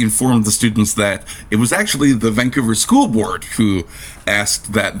faculty informed the students that it was actually the Vancouver School Board who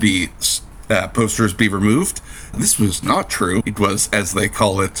asked that the posters be removed. This was not true. It was, as they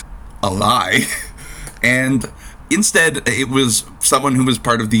call it, a lie. And instead, it was someone who was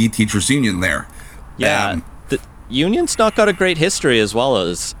part of the teachers' union there. Yeah, Union's not got a great history, as well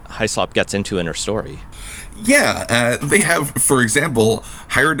as Hyslop gets into in her story. Yeah, they have, for example,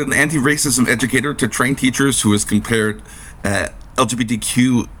 hired an anti-racism educator to train teachers who has compared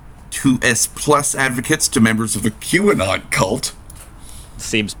LGBTQ2S plus advocates to members of the QAnon cult.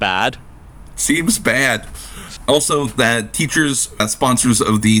 Seems bad. Seems bad. Also, that teachers, sponsors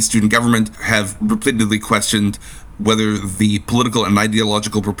of the student government, have repeatedly questioned whether the political and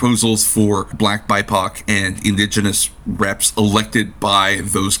ideological proposals for Black, BIPOC, and Indigenous reps elected by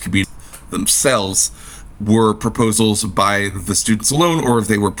those communities themselves were proposals by the students alone, or if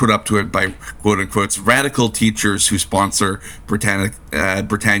they were put up to it by quote-unquote radical teachers who sponsor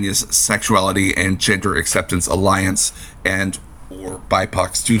Britannia's Sexuality and Gender Acceptance Alliance and or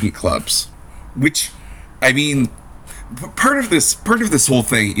BIPOC student clubs. Which, I mean, part of this whole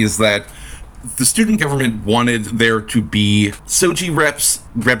thing is that the student government wanted there to be SOGI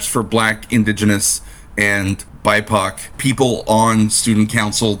reps for Black, Indigenous, and BIPOC people on student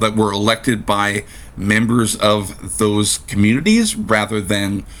council that were elected by members of those communities, rather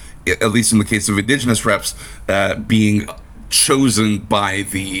than, at least in the case of Indigenous reps, being chosen by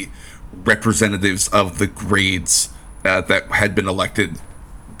the representatives of the grades that had been elected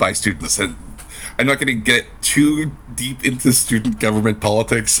by students. And I'm not going to get too deep into student government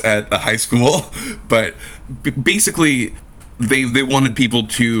politics at a high school, but basically they wanted people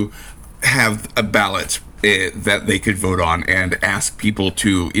to have a ballot that they could vote on, and ask people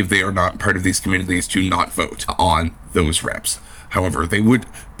to, if they are not part of these communities, to not vote on those reps. However, they would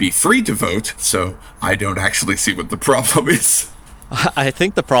be free to vote, so I don't actually see what the problem is. I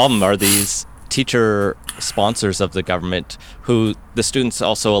think the problem are these teacher sponsors of the government, who the students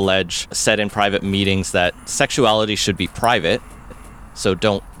also allege said in private meetings that sexuality should be private, so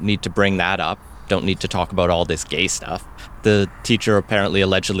don't need to bring that up, don't need to talk about all this gay stuff. The teacher apparently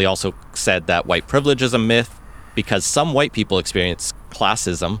allegedly also said that white privilege is a myth because some white people experience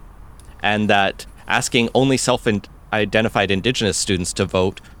classism, and that asking only self-identified Indigenous students to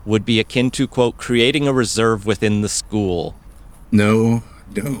vote would be akin to, quote, creating a reserve within the school. No.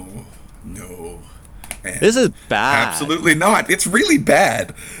 This is bad. Absolutely not. It's really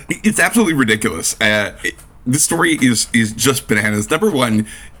bad. It's absolutely ridiculous. This story is just bananas. Number one,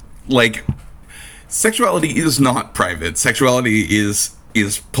 like, sexuality is not private. Sexuality is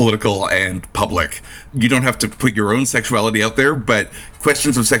political and public. You don't have to put your own sexuality out there, but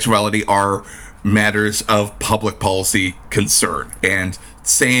questions of sexuality are matters of public policy concern. And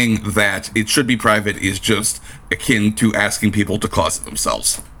saying that it should be private is just akin to asking people to closet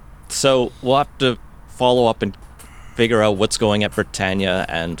themselves. So we'll have to follow up and figure out what's going at Britannia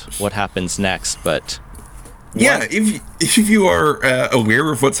and what happens next, but... Yeah, if you are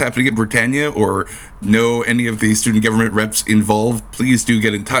aware of what's happening at Britannia or know any of the student government reps involved, please do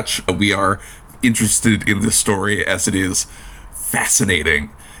get in touch. We are interested in this story, as it is fascinating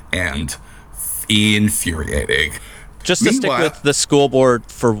and infuriating. Just to stick with the school board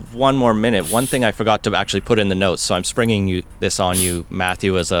for one more minute, one thing I forgot to actually put in the notes, so I'm springing this on you,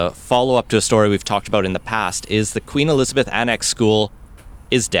 Matthew, as a follow-up to a story we've talked about in the past, is the Queen Elizabeth Annex School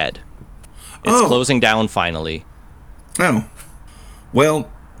is dead. It's closing down finally. Oh.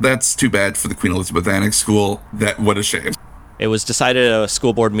 Well, that's too bad for the Queen Elizabeth Annex School. What a shame. It was decided at a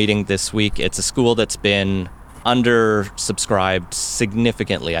school board meeting this week. It's a school that's been undersubscribed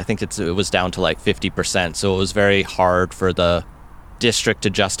significantly. I think it was down to like 50%. So it was very hard for the district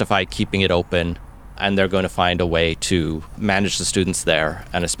to justify keeping it open. And they're going to find a way to manage the students there,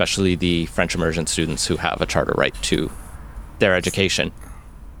 and especially the French immersion students who have a charter right to their education.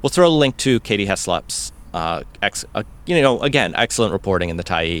 We'll throw a link to Katie Heslop's, again, excellent reporting in the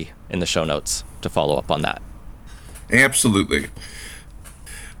Tyee in the show notes to follow up on that. Absolutely.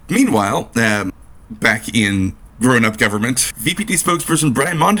 Meanwhile, back in grown-up government, VPD spokesperson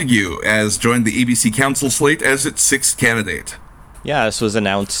Brian Montague has joined the ABC Council slate as its sixth candidate. Yeah, this was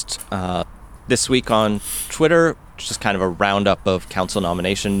announced this week on Twitter, just kind of a roundup of council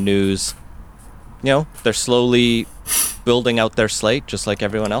nomination news. You know, they're slowly building out their slate, just like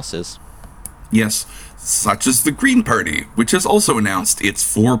everyone else is. Yes, such as the Green Party, which has also announced its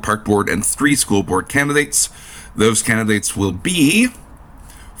 4 park board and 3 school board candidates. Those candidates will be,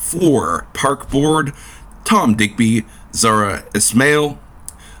 for park board, Tom Digby, Zara Ismail,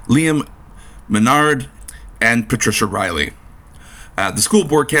 Liam Menard, and Patricia Riley. The school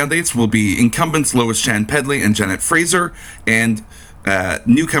board candidates will be incumbents Lois Chan Pedley and Janet Fraser, and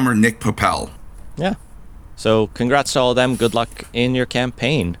newcomer Nick Popel. Yeah. So congrats to all of them. Good luck in your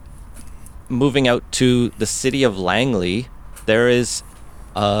campaign. Moving out to the city of Langley, there is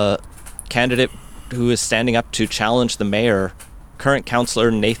a candidate who is standing up to challenge the mayor, current councillor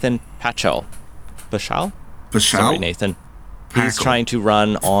Nathan Pachel. Sorry, Nathan. He's trying to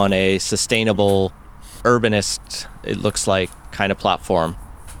run on a sustainable, urbanist, it looks like, kind of platform.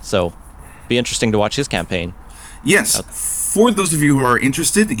 So, be interesting to watch his campaign. Yes. For those of you who are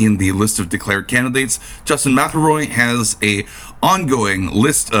interested in the list of declared candidates, Justin McElroy has a ongoing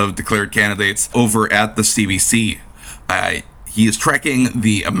list of declared candidates over at the CBC. He is tracking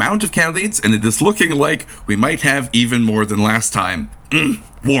the amount of candidates, and it is looking like we might have even more than last time.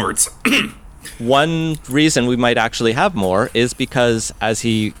 Wards. One reason we might actually have more is because, as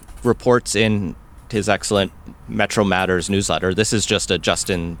he reports in his excellent Metro Matters newsletter, this is just a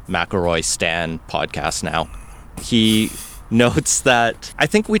Justin McElroy Stan podcast now. He notes that, I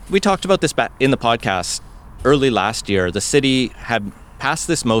think we talked about this back in the podcast early last year, the city had passed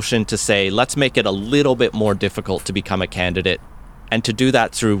this motion to say, let's make it a little bit more difficult to become a candidate, and to do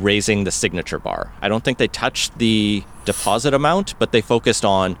that through raising the signature bar. I don't think they touched the deposit amount, but they focused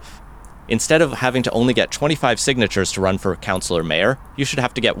on, instead of having to only get 25 signatures to run for council or mayor, you should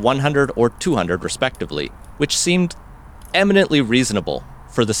have to get 100 or 200 respectively, which seemed eminently reasonable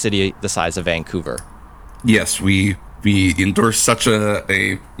for the city the size of Vancouver. Yes, we endorse such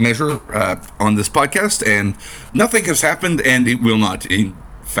a measure on this podcast, and nothing has happened, and it will not, in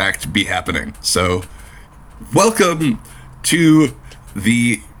fact, be happening. So, welcome to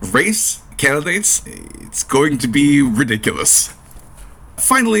the race, candidates. It's going to be ridiculous.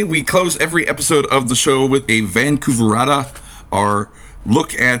 Finally, we close every episode of the show with a Vancouverata, our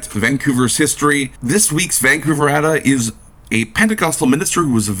look at Vancouver's history. This week's Vancouverata is a Pentecostal minister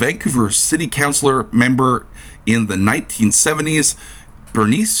who was a Vancouver City Councilor member in the 1970s,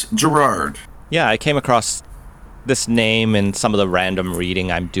 Bernice Gerard. Yeah, I came across this name in some of the random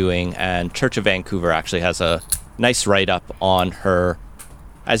reading I'm doing, and Church of Vancouver actually has a nice write-up on her.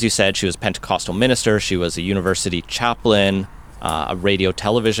 As you said, she was a Pentecostal minister, she was a university chaplain, a radio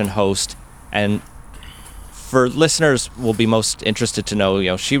television host, and for listeners will be most interested to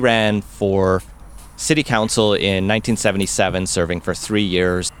know, she ran for city council in 1977, serving for 3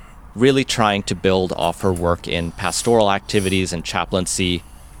 years, really trying to build off her work in pastoral activities and chaplaincy.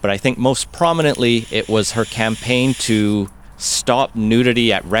 But I think most prominently, it was her campaign to stop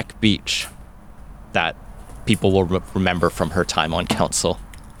nudity at Wreck Beach that people will remember from her time on council.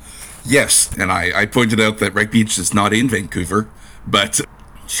 Yes, and I pointed out that Wreck Beach is not in Vancouver, but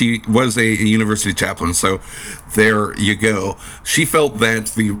she was a university chaplain, so there you go. She felt that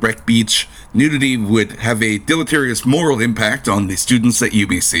the Wreck Beach nudity would have a deleterious moral impact on the students at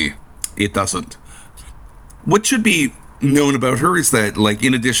UBC. It doesn't. What should be known about her is that,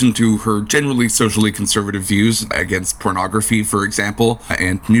 in addition to her generally socially conservative views against pornography, for example,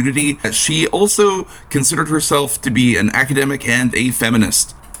 and nudity, she also considered herself to be an academic and a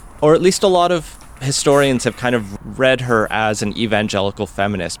feminist. Or at least a lot of historians have kind of read her as an evangelical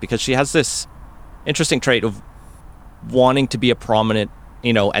feminist, because she has this interesting trait of wanting to be a prominent,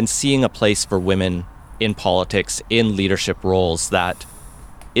 and seeing a place for women in politics, in leadership roles that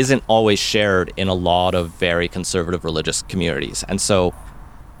isn't always shared in a lot of very conservative religious communities. And so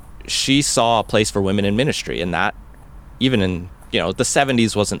she saw a place for women in ministry, and that even in, the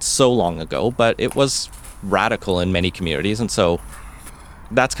 70s wasn't so long ago, but it was radical in many communities. And so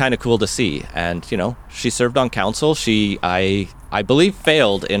that's kind of cool to see. And, she served on council. She, I believe,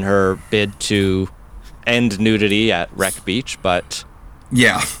 failed in her bid to end nudity at Wreck Beach, but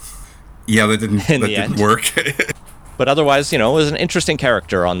yeah, that didn't work. But otherwise, was an interesting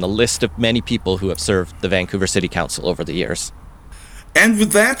character on the list of many people who have served the Vancouver City Council over the years. And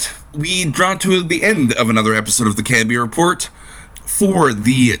with that, we draw to the end of another episode of the Canby Report. For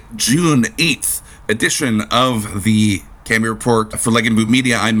the June 8th edition of the Canby Report for Leg and Boot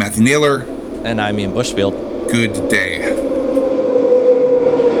Media, I'm Matthew Naylor. And I'm Ian Bushfield. Good day.